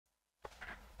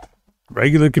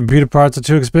regular computer parts are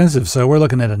too expensive, so we're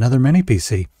looking at another mini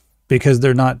PC because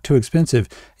they're not too expensive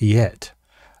yet.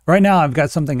 Right now, I've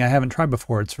got something I haven't tried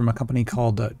before. It's from a company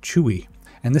called Chuwin,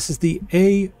 and this is the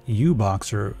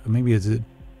AuBox, or maybe is it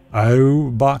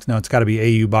AuBox? No, it's got to be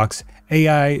AuBox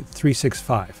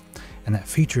AI365. And that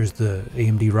features the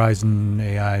AMD Ryzen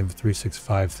AI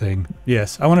 365 thing.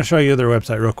 Yes, I want to show you their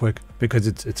website real quick because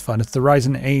it's fun. It's the It's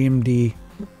the AMD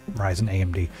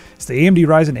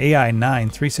Ryzen AI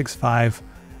 365,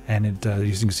 and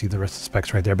you can see the rest of the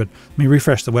specs right there. But let me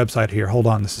refresh the website here. Hold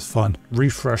on, this is fun.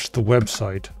 Refresh the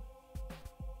website.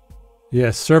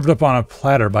 Yes, served up on a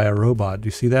platter by a robot. Do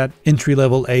you see that?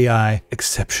 Entry-level AI,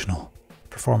 exceptional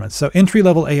performance. So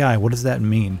entry-level AI, what does that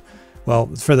mean? Well,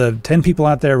 for the 10 people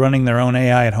out there running their own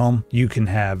AI at home, you can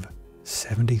have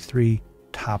 73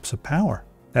 TOPS of power.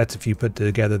 That's if you put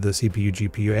together the CPU,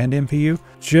 GPU, and NPU.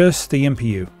 Just the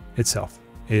NPU itself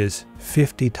is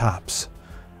 50 TOPS.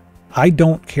 I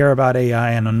don't care about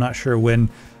AI, and I'm not sure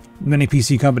when many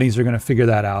PC companies are going to figure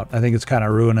that out. I think it's kind of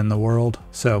ruining the world,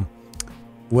 so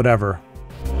whatever.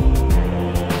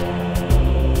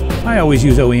 I always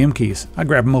use OEM keys. I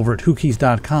grab them over at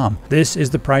whokeys.com. This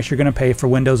is the price you're going to pay for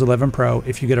Windows 11 Pro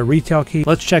if you get a retail key.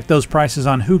 Let's check those prices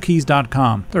on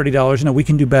whokeys.com. $30, we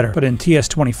can do better. Put in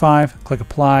TS25, click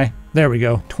apply. There we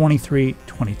go,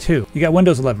 $23.22. You got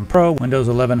Windows 11 Pro, Windows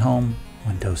 11 Home,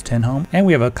 Windows 10 Home, and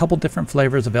we have a couple different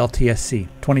flavors of LTSC.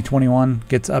 2021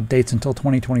 gets updates until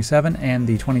 2027, and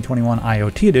the 2021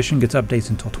 IoT edition gets updates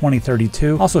until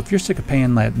 2032. Also, if you're sick of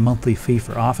paying that monthly fee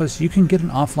for Office, you can get an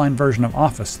offline version of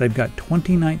Office. They've got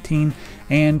 2019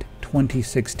 and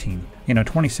 2016. You know,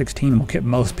 2016 will get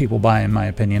most people by, in my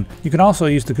opinion. You can also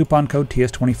use the coupon code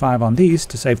TS25 on these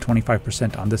to save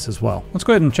 25% on this as well. Let's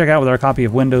go ahead and check out with our copy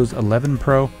of Windows 11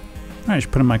 Pro. I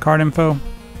just put in my card info.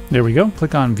 There we go.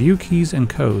 Click on View Keys and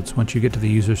Codes. Once you get to the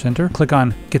User Center, click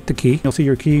on Get the Key. You'll see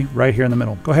your key right here in the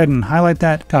middle. Go ahead and highlight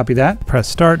that, copy that, press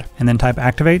Start, and then type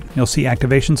Activate. You'll see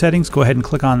Activation Settings. Go ahead and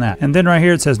click on that. And then right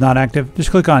here it says Not Active.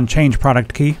 Just click on Change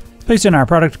Product Key. Paste in our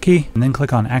product key, and then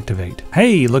click on Activate.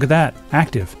 Hey, look at that.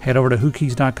 Active. Head over to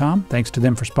whokeys.com. Thanks to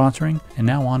them for sponsoring. And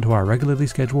now on to our regularly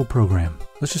scheduled program.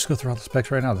 Let's just go through all the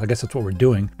specs right now. I guess that's what we're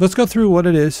doing. Let's go through what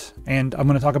it is, and I'm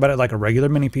going to talk about it like a regular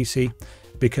mini PC,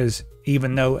 because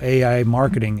even though AI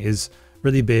marketing is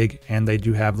really big and they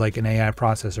do have like an AI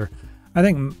processor, I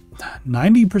think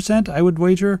 90%, I would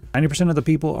wager, 90% of the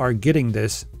people are getting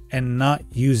this and not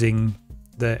using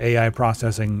the AI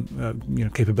processing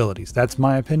capabilities. That's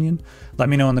my opinion. Let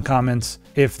me know in the comments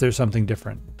if there's something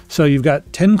different. So you've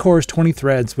got 10 cores, 20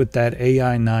 threads with that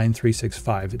AI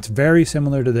 365. It's very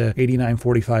similar to the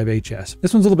 8945HS.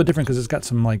 This one's a little bit different because it's got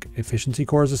some like efficiency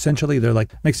cores essentially. They're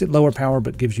like, makes it lower power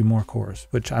but gives you more cores,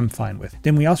 which I'm fine with.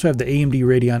 Then we also have the AMD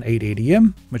Radeon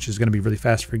 880M, which is going to be really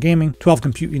fast for gaming. 12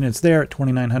 compute units there at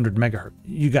 2900 megahertz.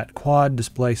 You got quad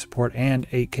display support and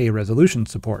 8K resolution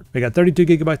support. We got 32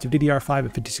 gigabytes of DDR5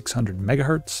 at 5600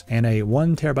 megahertz and a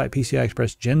 1 terabyte PCI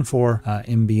Express Gen 4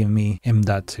 NVMe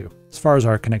M.2. As far as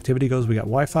our connectivity goes, we got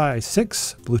Wi-Fi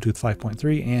 6, Bluetooth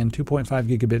 5.3, and 2.5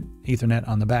 gigabit Ethernet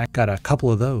on the back. Got a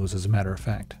couple of those, as a matter of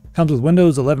fact. Comes with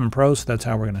Windows 11 Pro, so that's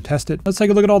how we're going to test it. Let's take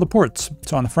a look at all the ports.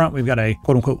 So on the front, we've got a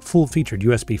quote-unquote full-featured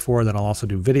USB 4 that'll also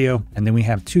do video. And then we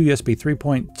have two USB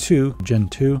 3.2 Gen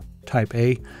 2 Type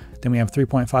A. Then we have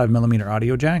 3.5 millimeter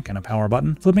audio jack and a power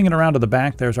button. Flipping it around to the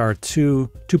back, there's our two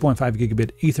 2.5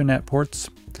 gigabit Ethernet ports.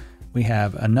 We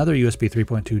have another USB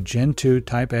 3.2 Gen 2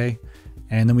 Type A.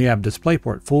 And then we have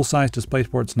DisplayPort, full-size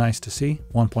DisplayPort's nice to see,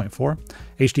 1.4.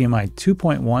 HDMI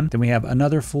 2.1. Then we have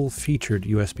another full-featured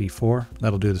USB 4.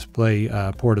 That'll do display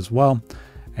port as well.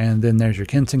 And then there's your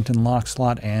Kensington lock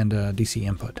slot and DC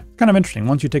input. Kind of interesting.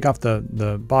 Once you take off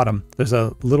the bottom, there's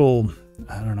a little,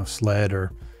 I don't know, sled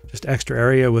or just extra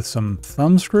area with some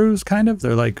thumb screws, kind of.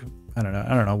 They're like, I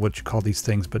don't know what you call these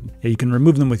things, but yeah, you can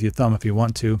remove them with your thumb if you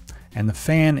want to. And the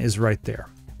fan is right there.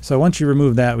 So once you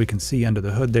remove that, we can see under the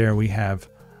hood there, we have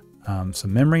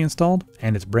some memory installed,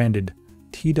 and it's branded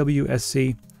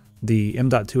TWSC. The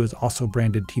M.2 is also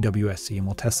branded TWSC, and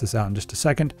we'll test this out in just a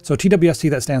second. So TWSC,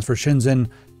 that stands for Shenzhen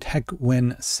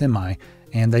TechWin Semi,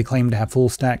 and they claim to have full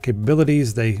stack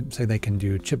capabilities. They say they can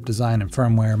do chip design and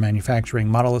firmware, manufacturing,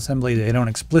 model assembly. They don't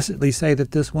explicitly say that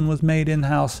this one was made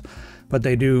in-house, but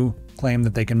they do claim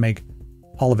that they can make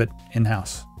all of it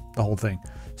in-house, the whole thing.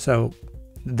 So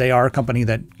they are a company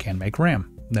that can make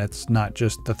RAM. That's not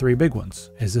just the three big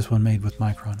ones. Is this one made with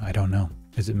Micron? I don't know.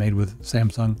 Is it made with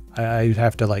Samsung? I'd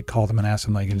have to like call them and ask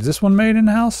them like, is this one made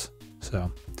in-house?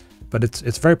 So, but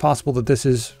it's very possible that this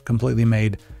is completely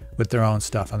made with their own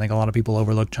stuff. I think a lot of people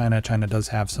overlook China. China does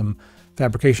have some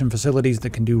fabrication facilities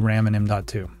that can do RAM and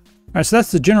M.2. All right, so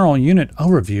that's the general unit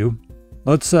overview.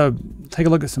 Let's take a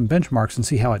look at some benchmarks and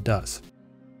see how it does.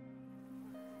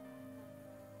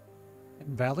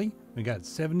 Valley, we got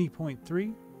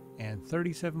 70.3 and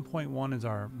 37.1 is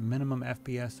our minimum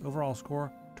FPS. Overall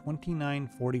score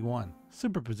 2941.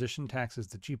 Superposition taxes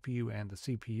the GPU and the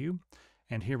CPU,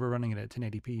 and here we're running it at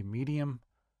 1080p medium.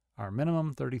 Our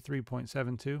minimum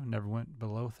 33.72, never went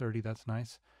below 30, that's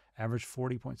nice. Average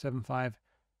 40.75,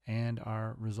 and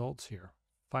our results here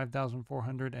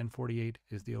 5,448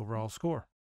 is the overall score.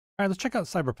 All right, let's check out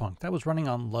Cyberpunk. That was running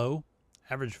on low,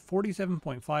 average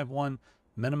 47.51,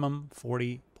 minimum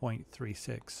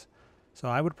 40.36. So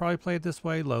I would probably play it this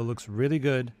way. Low looks really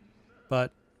good,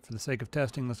 but for the sake of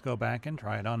testing, let's go back and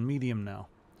try it on medium now.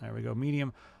 There we go,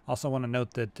 medium. Also want to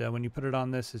note that when you put it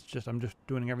on this, I'm just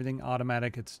doing everything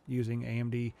automatic. It's using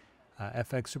AMD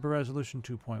FX Super Resolution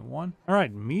 2.1. All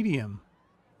right, medium.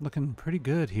 Looking pretty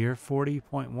good here,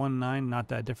 40.19, not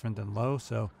that different than low,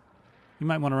 so you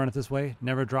might want to run it this way.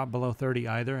 Never drop below 30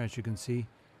 either. As you can see,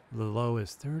 the low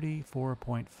is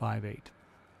 34.58.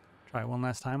 Try it one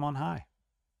last time on high.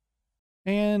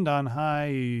 And on high,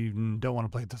 you don't want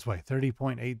to play it this way.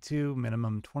 30.82,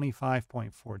 minimum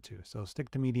 25.42. So stick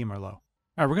to medium or low. All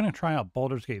right, we're going to try out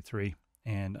Baldur's Gate 3,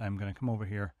 and I'm going to come over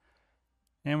here,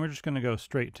 and we're just going to go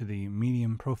straight to the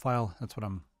medium profile. That's what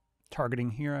I'm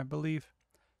targeting here, I believe.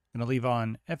 I'm going to leave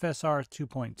on FSR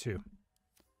 2.2. All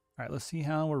right, let's see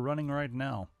how we're running right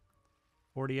now.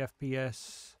 40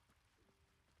 FPS.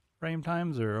 Frame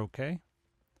times are okay.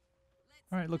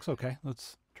 All right, looks okay.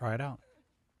 Let's try it out.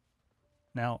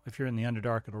 Now, if you're in the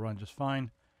Underdark, it'll run just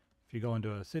fine. If you go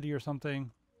into a city or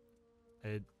something,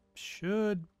 it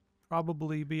should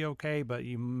probably be okay, but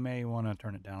you may want to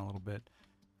turn it down a little bit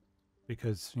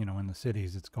because, you know, in the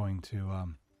cities, it's going to,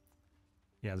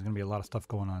 yeah, there's going to be a lot of stuff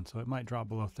going on, so it might drop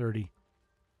below 30.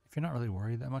 If you're not really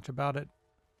worried that much about it,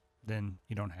 then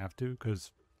you don't have to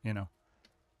because, you know,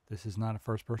 this is not a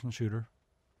first-person shooter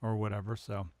or whatever,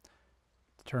 so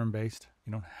it's turn-based.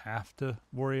 You don't have to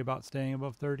worry about staying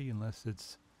above 30 unless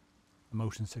it's a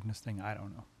motion sickness thing. I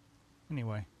don't know.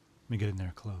 Anyway, let me get in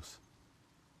there close.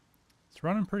 It's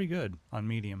running pretty good on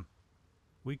medium.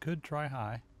 We could try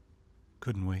high,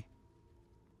 couldn't we?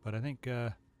 But I think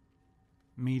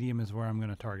medium is where I'm going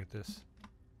to target this.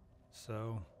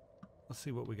 So let's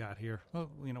see what we got here. Oh,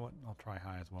 you know what? I'll try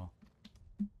high as well.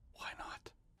 Why not?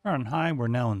 On high, we're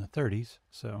now in the 30s,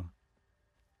 so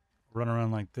run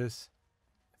around like this.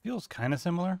 Feels kind of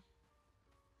similar,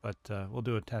 but we'll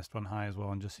do a test on high as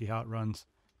well and just see how it runs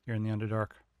here in the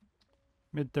Underdark.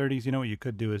 Mid-30s, you know what you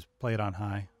could do is play it on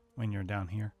high when you're down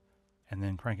here, and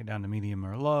then crank it down to medium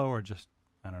or low, or just,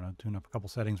 I don't know, tune up a couple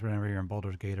settings whenever you're in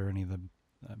Baldur's Gate or any of the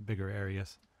bigger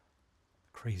areas,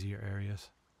 crazier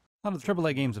areas. A lot of the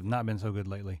AAA games have not been so good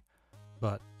lately,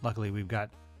 but luckily we've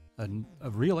got a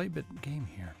real 8-bit game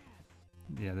here.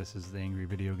 Yeah, this is the Angry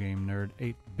Video Game Nerd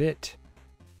 8-bit.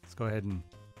 Let's go ahead and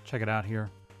check it out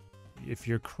here. If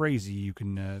you're crazy, you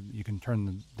can turn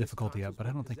the difficulty up, but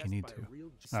I don't think you need to.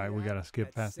 All right, we gotta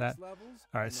skip past that.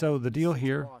 All right, so the deal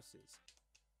here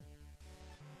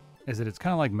is that it's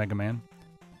kind of like Mega Man.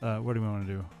 What do we want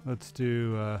to do? Let's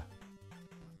do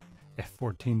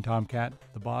F-14 Tomcat,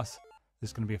 the boss. This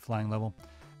is going to be a flying level.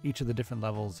 Each of the different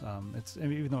levels,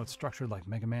 even though it's structured like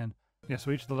Mega Man, yeah.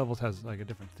 So each of the levels has like a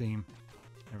different theme.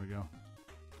 There we go.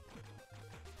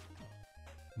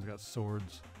 We've got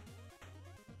swords.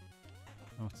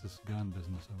 Oh, what's this gun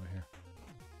business over here?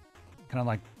 Kind of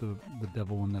like the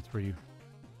devil one. That's where you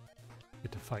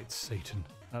get to fight Satan.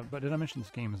 But did I mention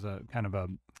this game is a kind of a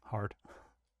hard?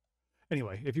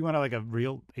 Anyway, if you want like a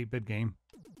real 8-bit game,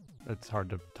 it's hard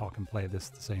to talk and play this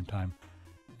at the same time.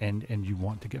 And you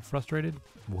want to get frustrated?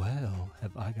 Well,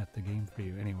 have I got the game for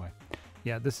you anyway.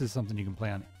 Yeah, this is something you can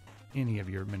play on any of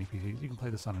your mini PCs. You can play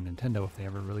this on a Nintendo if they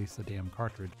ever release the damn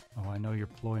cartridge. Oh, I know your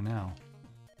ploy now.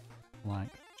 Like,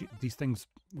 these things,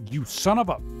 you son of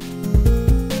a...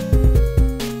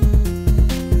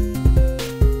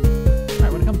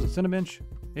 Alright, when it comes to Cinebench,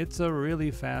 it's a really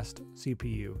fast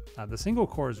CPU. The single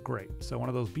core is great, so one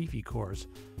of those beefy cores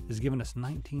is giving us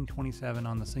 1927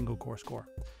 on the single core score.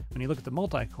 When you look at the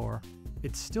multi-core,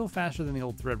 it's still faster than the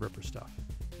old Threadripper stuff.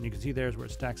 And you can see there's where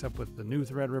it stacks up with the new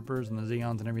Threadrippers and the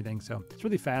Xeons and everything. So it's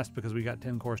really fast because we got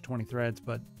 10 cores, 20 threads,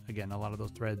 but again, a lot of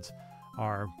those threads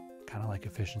are kind of like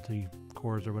efficiency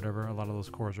cores or whatever. A lot of those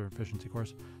cores are efficiency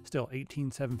cores. Still,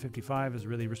 18755 is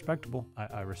really respectable.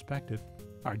 I respect it.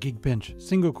 Our Geekbench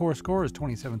single core score is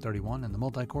 2731 and the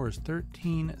multi-core is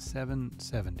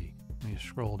 13770. Let me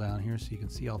scroll down here so you can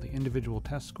see all the individual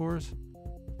test scores,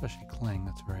 especially Clang,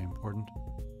 that's very important.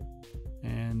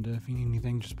 And if you need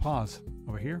anything, just pause.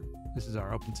 Over here, this is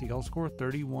our OpenCL score,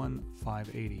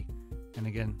 31580. And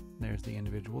again, there's the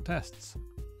individual tests.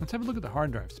 Let's have a look at the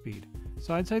hard drive speed.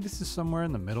 So I'd say this is somewhere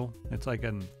in the middle. It's like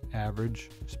an average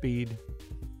speed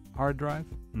hard drive.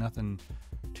 Nothing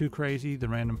too crazy. The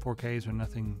random 4Ks are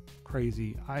nothing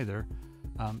crazy either.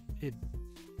 It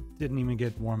didn't even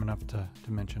get warm enough to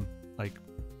mention. Like,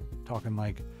 talking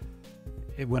like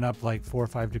it went up like 4 or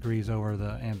 5 degrees over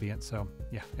the ambient. So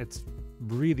yeah, it's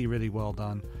really, really well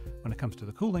done when it comes to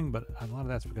the cooling, but a lot of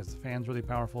that's because the fan's really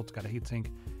powerful. It's got a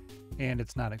heatsink and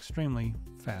it's not extremely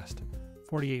fast.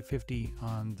 4850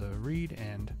 on the read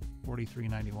and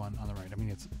 4391 on the write. I mean,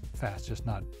 it's fast, just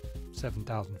not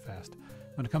 7,000 fast.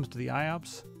 When it comes to the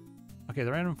IOPS, okay,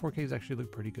 the random 4Ks actually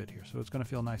look pretty good here, so it's going to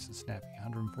feel nice and snappy.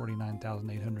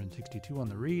 149,862 on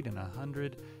the read and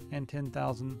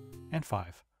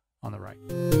 110,005 on the write.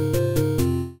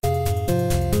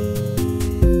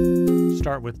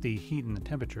 Start with the heat and the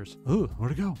temperatures. Ooh,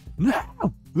 where'd it go? No!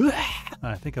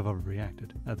 I think I've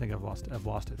overreacted. I think I've lost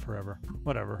it forever.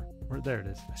 Whatever. There it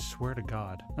is. I swear to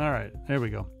God. All right, there we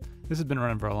go. This has been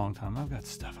running for a long time. I've got a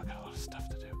lot of stuff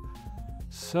to do.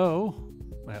 So,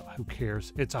 well, who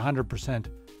cares? It's 100%.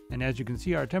 And as you can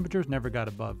see, our temperatures never got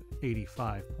above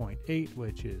 85.8,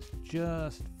 which is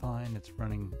just fine. It's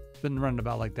been running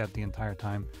about like that the entire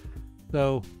time.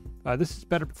 So this is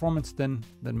better performance than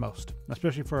most,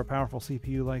 especially for a powerful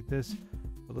CPU like this.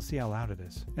 But let's see how loud it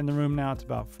is. In the room now, it's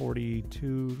about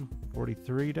 42,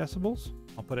 43 decibels.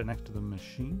 I'll put it next to the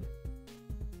machine.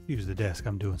 Use the desk,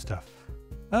 I'm doing stuff.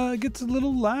 It gets a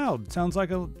little loud. Sounds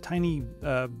like a tiny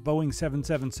Boeing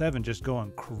 777 just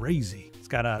going crazy. It's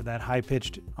got that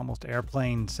high-pitched, almost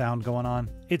airplane sound going on.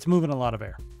 It's moving a lot of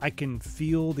air. I can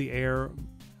feel the air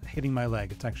hitting my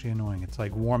leg. It's actually annoying. It's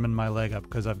like warming my leg up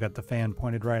because I've got the fan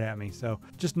pointed right at me. So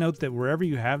just note that wherever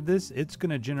you have this, it's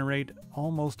going to generate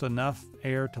almost enough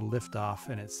air to lift off,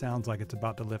 and it sounds like it's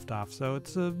about to lift off. So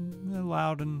it's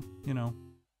loud and,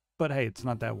 but hey, it's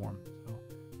not that warm. So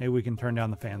maybe we can turn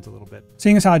down the fans a little bit.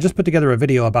 Seeing as how I just put together a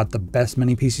video about the best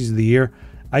mini PCs of the year,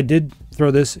 I did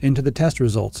throw this into the test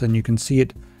results, and you can see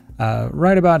it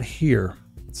right about here.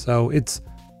 So it's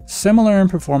similar in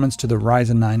performance to the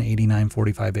Ryzen 9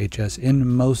 8945HS in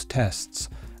most tests.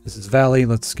 This is Valley.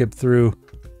 Let's skip through.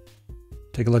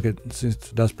 Take a look at it.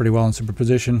 It does pretty well in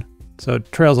superposition. So it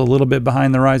trails a little bit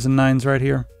behind the Ryzen 9s right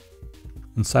here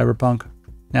in Cyberpunk.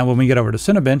 Now when we get over to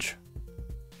Cinebench,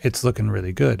 it's looking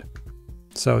really good.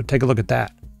 So take a look at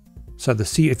that. So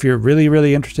if you're really,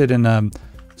 really interested in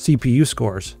CPU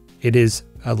scores, it is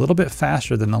a little bit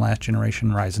faster than the last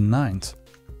generation Ryzen 9s.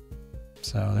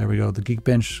 So there we go. The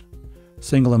Geekbench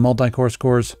single and multi-core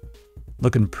scores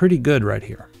looking pretty good right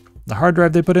here. The hard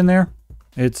drive they put in there,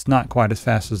 it's not quite as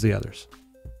fast as the others.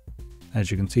 As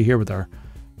you can see here with our,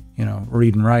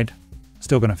 read and write,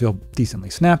 still going to feel decently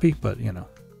snappy, but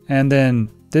And then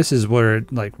this is where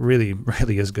it like really,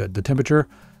 really is good. The temperature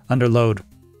under load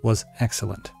was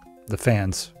excellent. The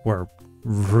fans were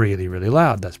really, really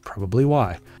loud. That's probably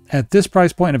why. At this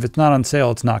price point, if it's not on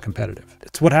sale, it's not competitive.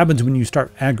 It's what happens when you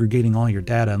start aggregating all your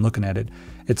data and looking at it.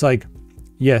 It's like,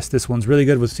 yes, this one's really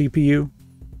good with CPU,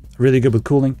 really good with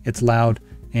cooling. It's loud.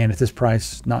 And at this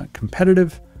price, not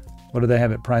competitive. What do they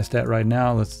have it priced at right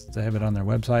now? They have it on their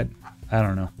website. I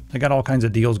don't know. They got all kinds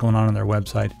of deals going on their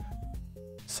website.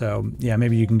 So yeah,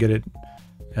 maybe you can get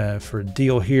it for a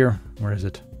deal here. Where is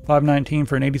it? $519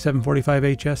 for an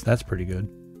 8745HS. That's pretty good.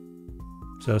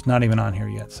 So it's not even on here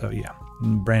yet. So yeah,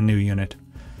 brand new unit.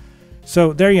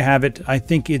 So there you have it. I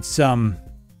think it's a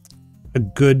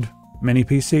good mini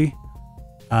PC.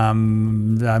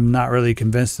 I'm not really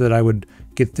convinced that I would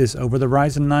get this over the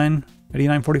Ryzen 9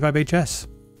 8945HS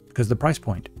because of the price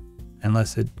point,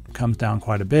 unless it comes down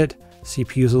quite a bit.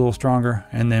 CPU is a little stronger,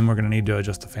 and then we're going to need to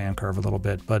adjust the fan curve a little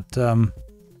bit. But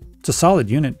it's a solid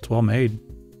unit. It's well made.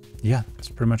 Yeah, that's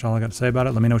pretty much all I got to say about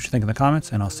it. Let me know what you think in the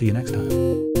comments, and I'll see you next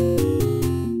time.